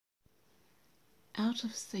out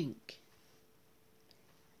of sync.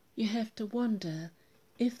 You have to wonder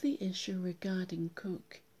if the issue regarding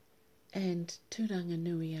Cook and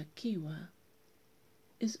Turanganui-a-Kiwa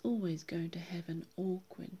is always going to have an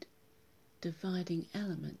awkward, dividing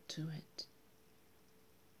element to it.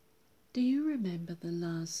 Do you remember the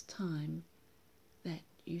last time that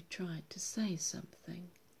you tried to say something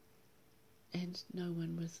and no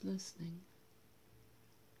one was listening?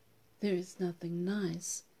 There is nothing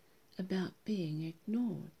nice about being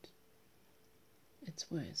ignored. It's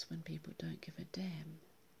worse when people don't give a damn.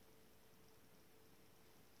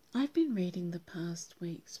 I've been reading the past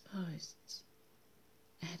week's posts.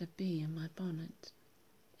 I had a bee in my bonnet,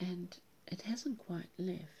 and it hasn't quite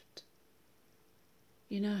left.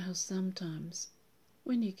 You know how sometimes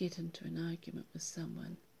when you get into an argument with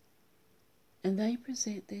someone and they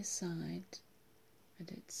present their side and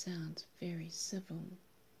it sounds very civil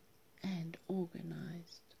and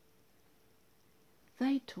organised.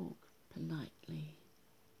 They talk politely,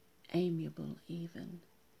 amiable even,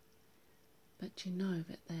 but you know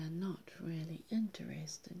that they are not really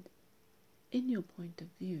interested in your point of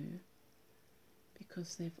view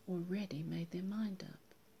because they've already made their mind up.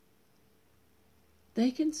 They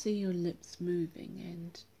can see your lips moving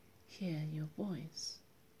and hear your voice,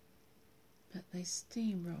 but they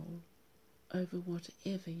steamroll over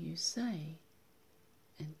whatever you say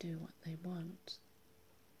and do what they want.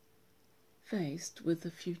 Faced with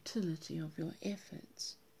the futility of your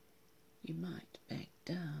efforts, you might back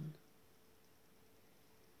down.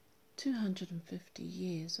 250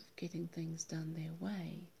 years of getting things done their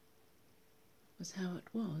way was how it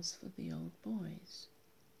was for the old boys.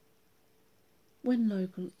 When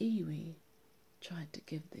local iwi tried to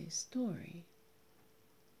give their story,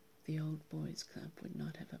 the Old Boys Club would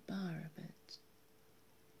not have a bar of it.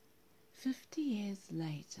 50 years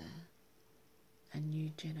later, a new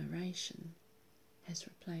generation has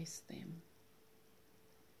replaced them.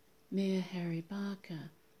 Mayor Harry Barker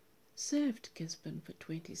served Gisborne for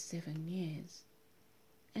 27 years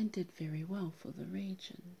and did very well for the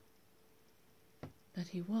region. But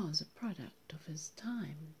he was a product of his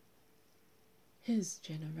time. His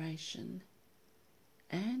generation,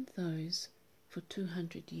 and those for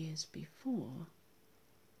 200 years before,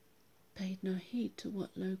 paid no heed to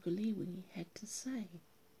what local iwi had to say.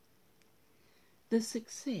 The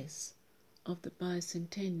success of the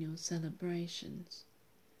bicentennial celebrations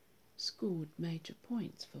scored major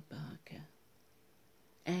points for Barker,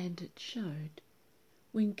 and it showed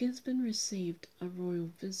when Gisborne received a royal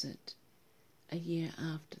visit a year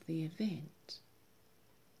after the event.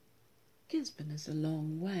 Gisborne is a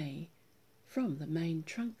long way from the main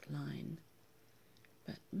trunk line,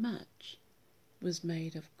 but much was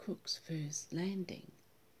made of Cook's first landing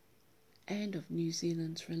and of New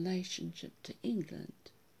Zealand's relationship to England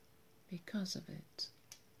because of it.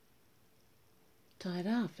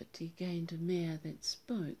 Tairāwhiti gained a mayor that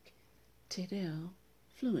spoke te reo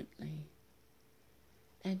fluently,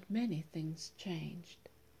 and many things changed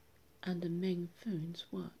under Meng Foon's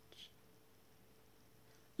watch.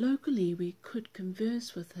 Local iwi could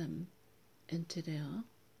converse with him in te reo,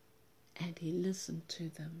 and he listened to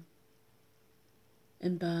them.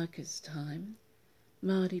 In Barker's time,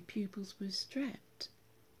 Māori pupils were strapped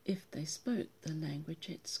if they spoke the language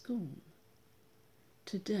at school.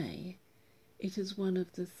 Today, it is one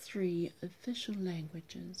of the 3 official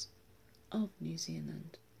languages of New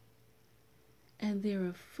Zealand, and there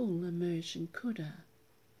are full immersion kura,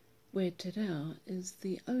 where te reo is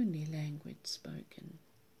the only language spoken.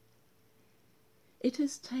 It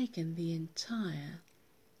has taken the entire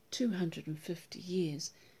 250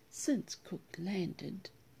 years since Cook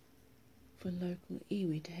landed for local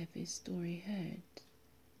iwi to have their story heard.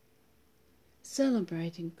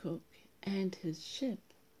 Celebrating Cook and his ship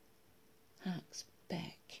harks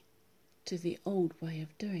back to the old way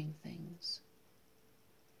of doing things.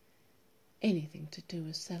 Anything to do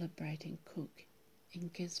with celebrating Cook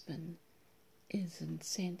in Gisborne is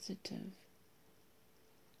insensitive,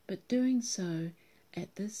 but doing so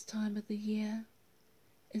at this time of the year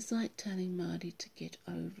is like telling Māori to get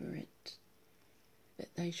over it,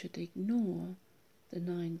 that they should ignore the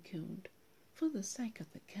 9 killed for the sake of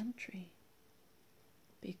the country,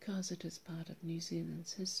 because it is part of New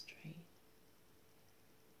Zealand's history.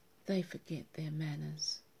 They forget their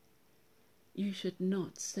manners. You should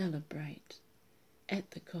not celebrate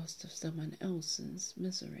at the cost of someone else's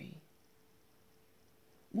misery.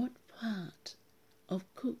 What part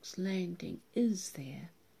of Cook's Landing is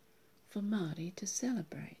there for Māori to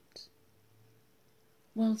celebrate?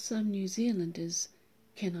 While some New Zealanders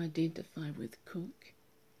can identify with Cook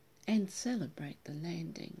and celebrate the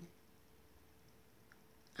landing,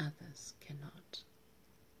 others cannot.